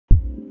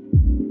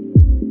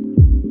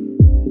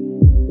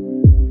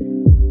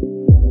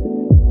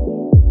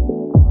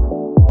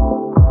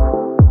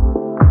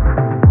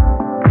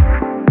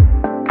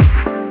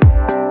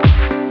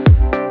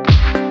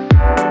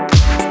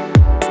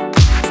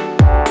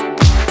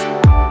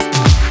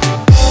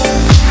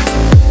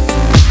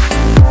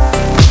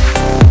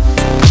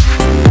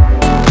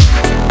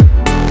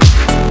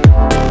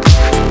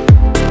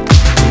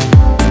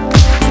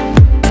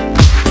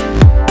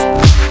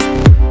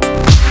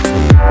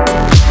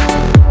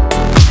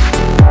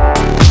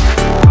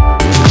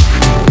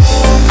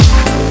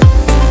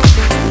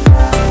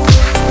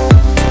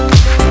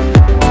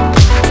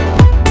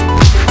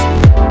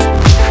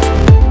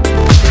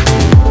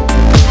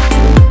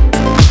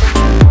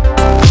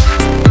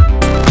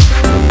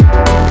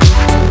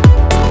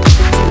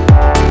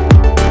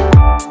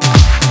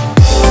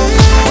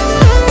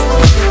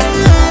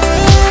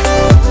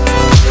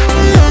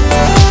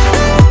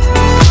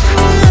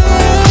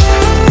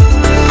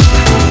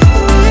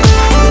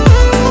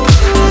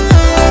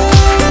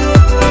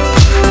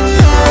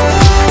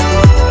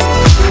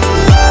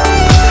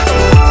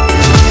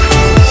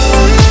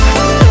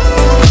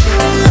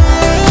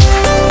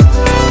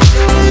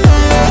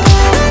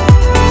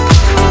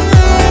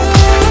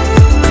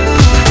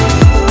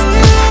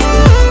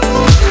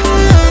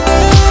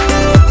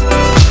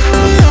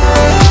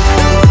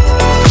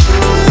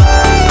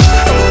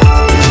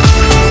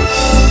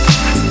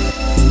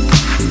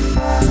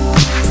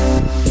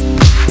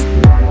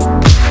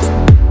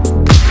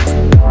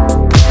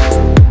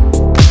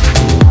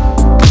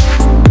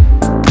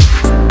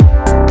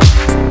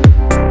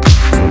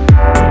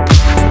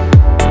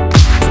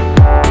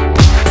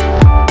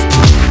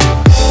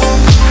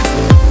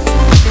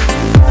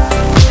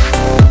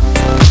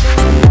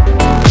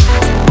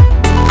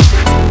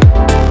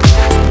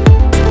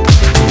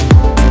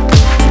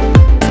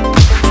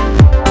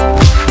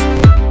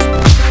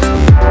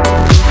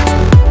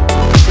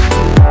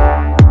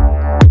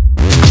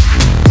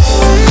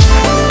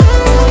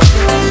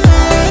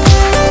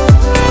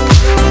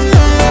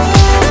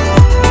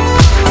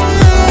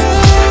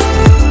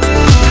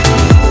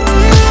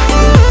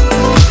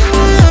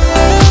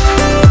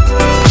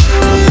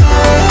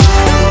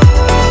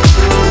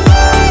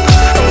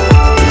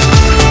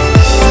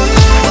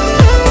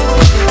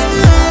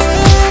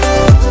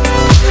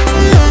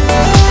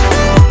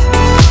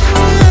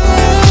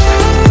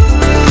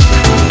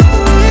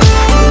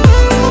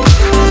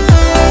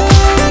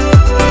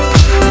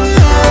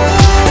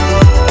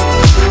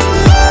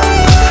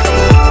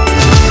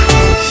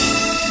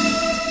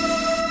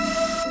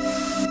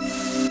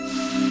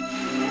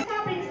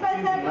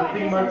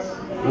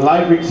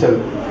life itself.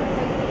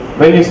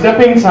 When you step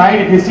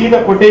inside, if you see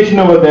the quotation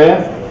over there,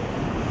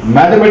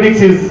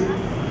 mathematics is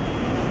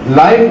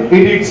life,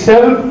 it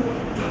itself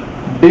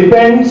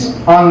depends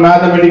on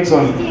mathematics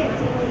only.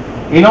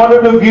 In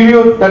order to give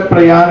you that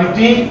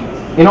priority,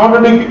 in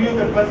order to give you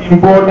that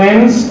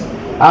importance,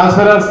 as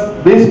far as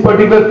this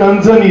particular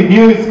concern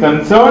is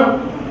concerned,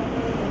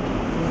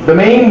 the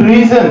main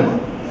reason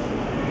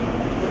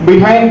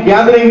behind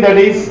gathering that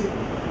is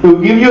to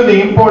give you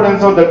the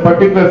importance of that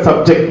particular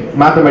subject,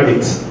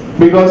 mathematics,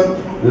 because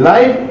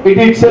life it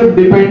itself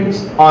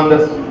depends on the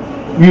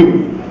view.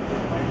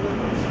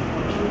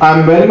 I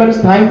am very much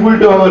thankful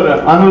to our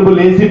Honorable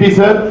ACP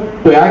sir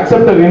to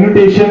accept our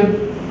invitation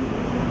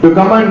to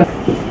come and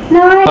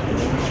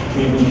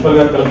me principal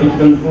గారు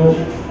కల్పించినందుకు,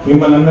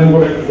 మిమ్మల్ని అందరినీ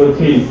కూడా ఇక్కడికి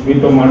వచ్చి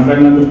మీతో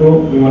మాట్లాడినందుకు,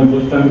 మిమ్మల్ని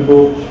చూసినందుకు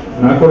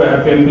నాకు కూడా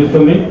హ్యాపీ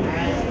అనిపిస్తుంది.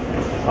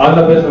 ఆల్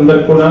ద బెస్ట్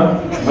అందరికి కూడా.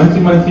 మంచి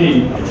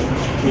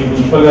మీ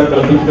ప్రిన్సిపల్ గారు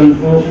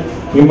కల్పించినందుకు,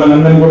 మిమ్మల్ని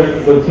అందరినీ కూడా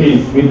ఇక్కడికి వచ్చి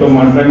మీతో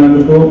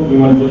మాట్లాడినందుకు,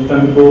 మిమ్మల్ని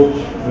చూసినందుకు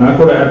నాకు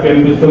కూడా హ్యాపీ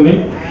అనిపిస్తుంది.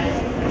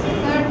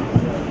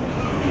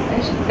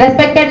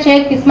 Respected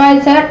Sheikh Ismail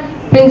sir,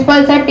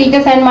 principal sir,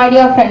 teachers and my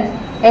dear friends,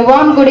 a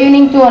warm good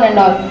evening to one and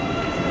all.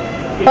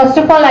 First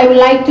of all, I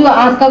would like to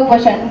ask a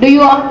question. Do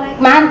you all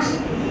like maths?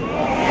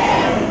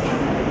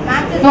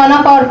 Maths is one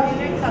of our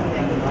favorite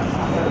subjects.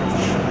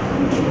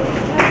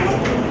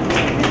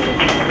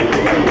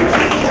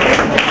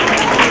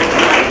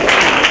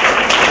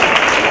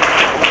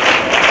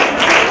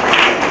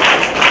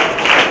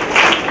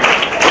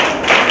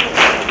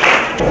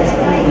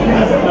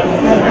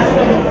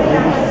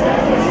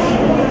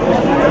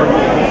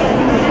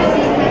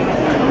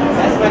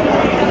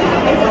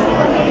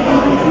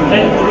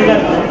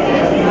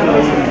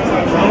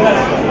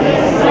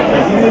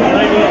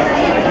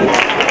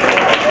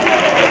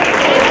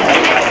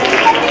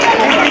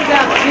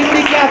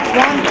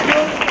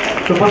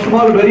 So first of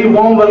all, very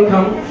warm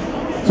welcome.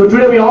 So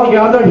today we all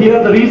gathered here.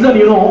 The reason,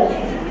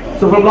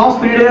 so from last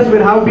 3 days we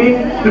have been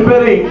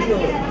preparing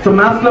some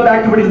maths club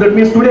activities. That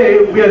means today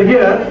we are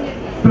here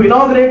to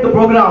inaugurate the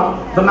program,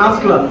 the maths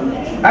club.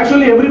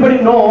 Actually, everybody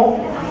know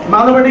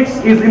mathematics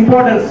is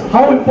importance.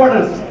 How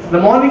important?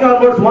 The morning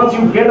onwards, once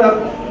you get up,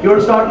 you have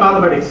to start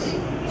mathematics.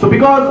 So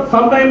because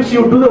sometimes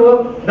you do the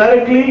work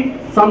directly,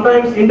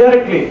 sometimes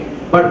indirectly,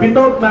 but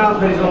without math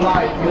there is no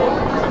life.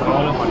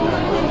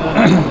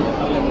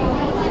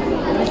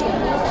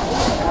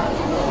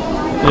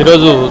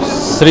 ఈరోజు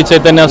Shri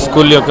Chaitanya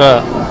school యొక్క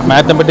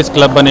mathematics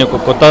club అనే ఒక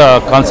కొత్త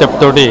concept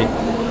తోటి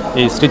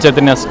ఈ Shri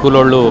Chaitanya school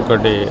వాళ్ళు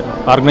ఒకటి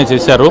organise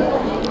చేశారు.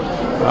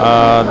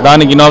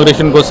 దానికి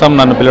ఇనాగ్రేషన్ కోసం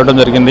నన్ను పిలవడం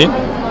జరిగింది.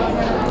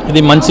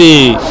 ఇది మంచి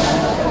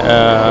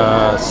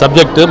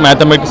సబ్జెక్ట్.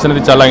 మ్యాథమెటిక్స్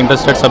అనేది చాలా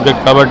ఇంట్రెస్టెడ్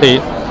సబ్జెక్ట్ కాబట్టి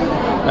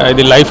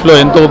ఇది లైఫ్లో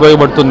ఎంతో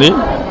ఉపయోగపడుతుంది.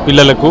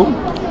 పిల్లలకు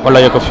వాళ్ళ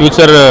యొక్క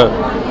ఫ్యూచర్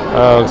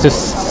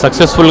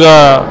సక్సెస్ఫుల్గా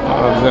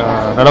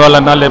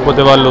నడవాలన్నా,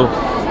 లేకపోతే వాళ్ళు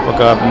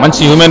ఒక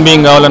మంచి హ్యూమన్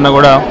బీయింగ్ కావాలన్నా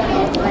కూడా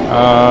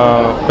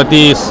ప్రతి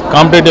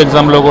కాంపిటేటివ్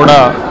ఎగ్జామ్లో కూడా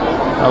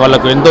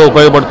వాళ్ళకు ఎంతో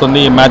ఉపయోగపడుతుంది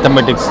ఈ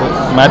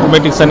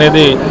మ్యాథమెటిక్స్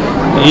అనేది.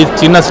 ఈ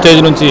చిన్న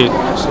స్టేజ్ నుంచి,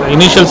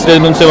 ఇనీషియల్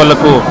స్టేజ్ నుంచి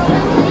వాళ్ళకు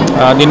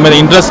దీని మీద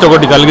ఇంట్రెస్ట్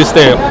ఒకటి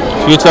కలిగిస్తే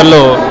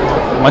ఫ్యూచర్లో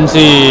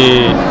మంచి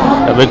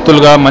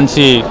వ్యక్తులుగా,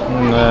 మంచి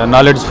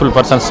నాలెడ్జ్ఫుల్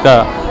పర్సన్స్గా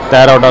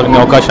తయారవడానికి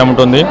అవకాశం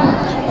ఉంటుంది.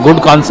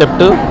 Good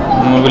concept.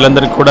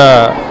 వీళ్ళందరికీ కూడా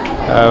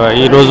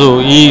ఈరోజు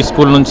ఈ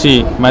స్కూల్ నుంచి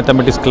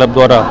మ్యాథమెటిక్స్ క్లబ్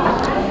ద్వారా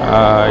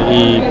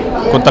ఈ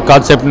కొత్త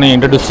కాన్సెప్ట్ని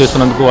ఇంట్రడ్యూస్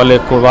చేస్తున్నందుకు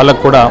వాళ్ళకు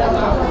కూడా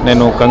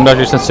నేను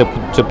కంగ్రాచులేషన్స్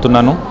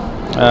చెప్తున్నాను.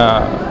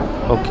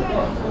 Okay.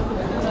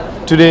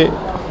 Today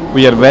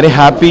we are very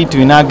happy to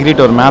inaugurate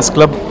our maths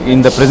club in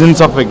the presence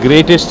of a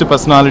greatest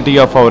personality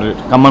of our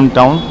Khammam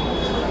town,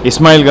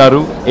 Ismail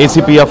Garu,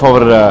 ACP of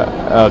our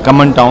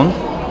Khammam town.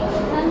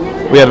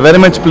 We are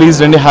very much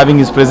pleased in having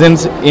his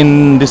presence in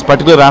this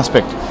particular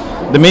aspect.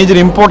 The major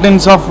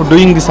importance of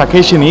doing this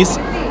occasion is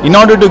in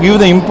order to give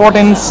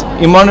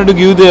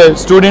the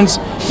students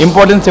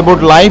importance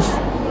about life,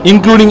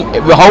 including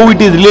how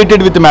it is related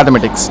with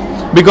mathematics,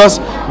 because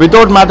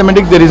without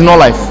mathematics there is no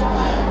life.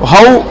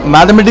 How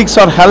mathematics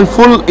are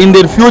helpful in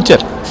their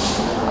future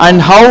and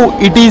how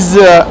it is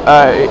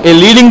a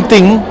leading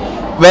thing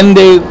when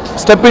they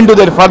step into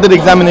their further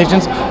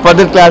examinations,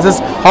 further classes,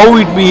 how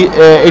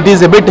it is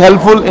a bit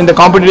helpful in the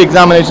competitive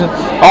examination.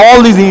 All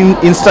these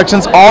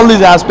instructions, all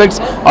these aspects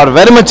are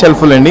very much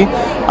helpful,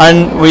 and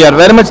we are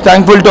very much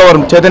thankful to our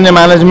Chaitanya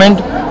management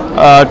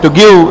to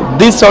give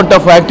this sort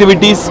of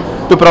activities,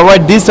 to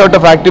provide this sort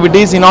of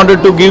activities in order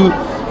to give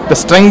the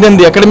strength in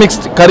the academic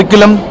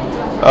curriculum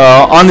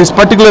on this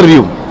particular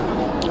view.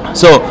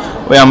 So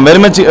I am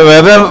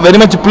very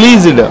much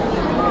pleased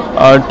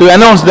to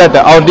announce that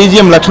our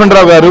DGM Lakshman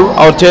Rao Garu,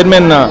 our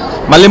chairman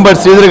Mallimbad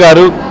Sridhar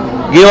Garu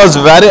gave us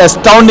very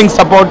astounding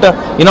support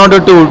in order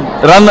to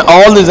run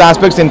all these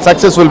aspects in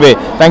successful way.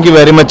 Thank you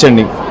very much,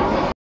 Andy.